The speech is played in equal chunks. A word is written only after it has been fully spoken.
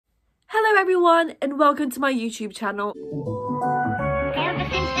Hello everyone and welcome to my YouTube channel. Ever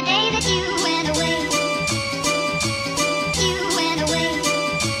since the day that you went away,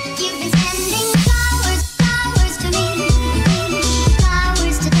 you've been sending flowers to me,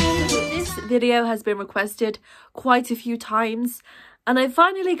 flowers today. This video has been requested quite a few times and I'm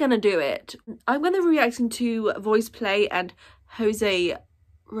finally gonna do it. I'm gonna be reacting to Voice Play and Rosario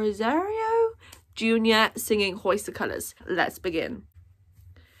Jr. singing Hoist the Colours. Let's begin.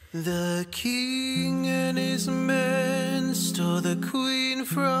 The king and his men stole the queen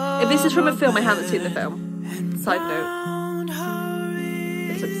from. If this is from a film, I haven't seen the film. Side note.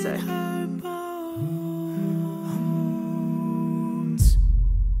 This looks sick.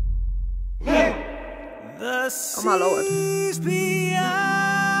 Oh my lord. Be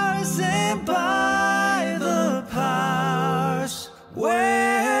ours and by the powers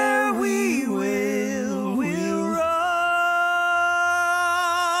where we will roam.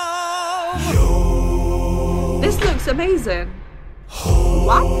 This looks amazing.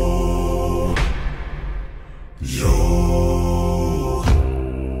 What?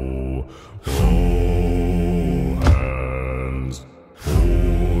 Hands,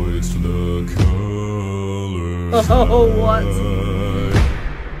 hoist the colours. Oh, what?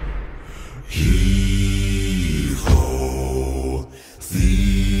 Heave-ho,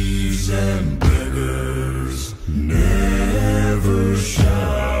 thieves and beggars, never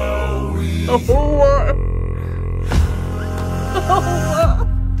shall we. Oh, what?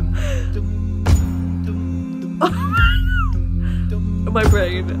 My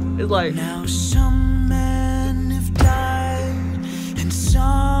brain is like. Now some men have died and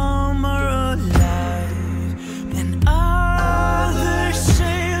some are alive, and others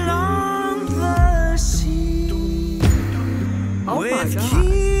sail on the sea. Oh my with God.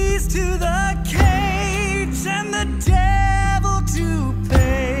 keys to the cage and the devil to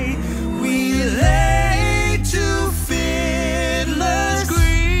pay, we lay to fiddler's green.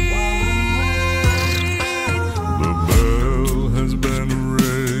 The bell has been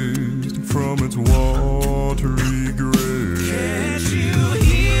raised from its watery grave. Can't you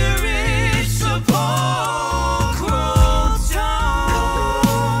hear its sepulchral tone?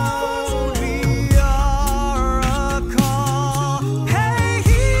 We are a call. Pay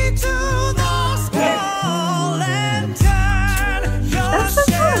heed to the call and turn yourselves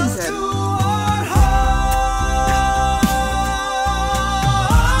talented. toward home.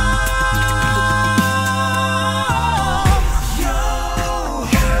 Yo,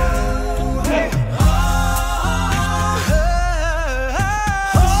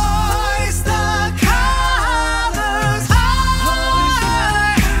 hoist the colours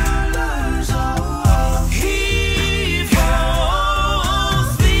high. Heave-ho,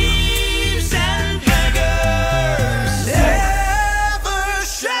 thieves and beggars, never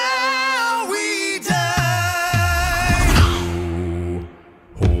shall we die.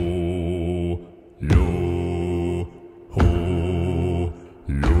 Ho, yo, ho,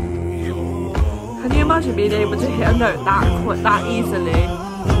 yo. Can you imagine being able to hit a note that easily?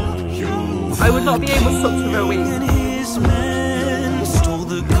 I would not be able to stop for a week. And his men stole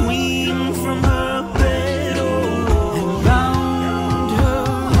the queen from her bed and bound her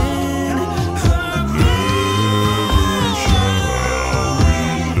in her bed.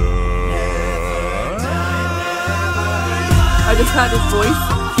 I just heard his voice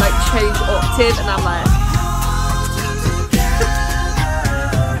like change octave and I'm like.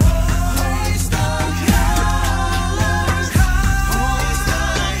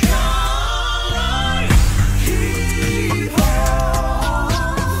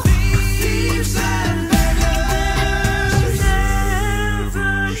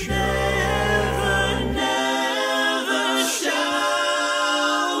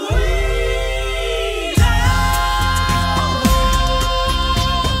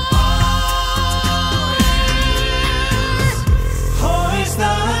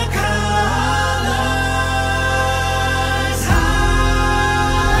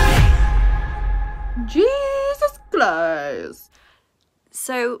 Jesus Christ.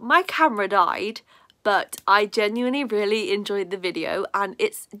 So my camera died, but I genuinely really enjoyed the video and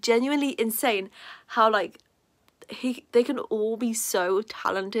it's genuinely insane how like they can all be so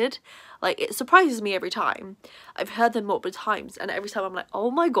talented. Like it surprises me every time. I've heard them multiple times and every time I'm like,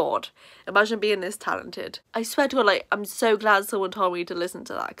 oh my god, imagine being this talented. I swear to God, like I'm so glad someone told me to listen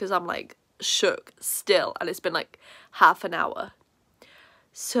to that because I'm like shook still and it's been like half an hour.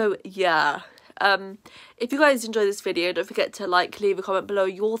 So yeah. If you guys enjoyed this video, don't forget to leave a comment below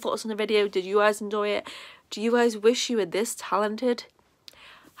your thoughts on the video. Did you guys enjoy it? Do you guys wish you were this talented?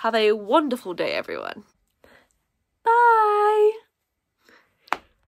 Have a wonderful day, everyone. Bye.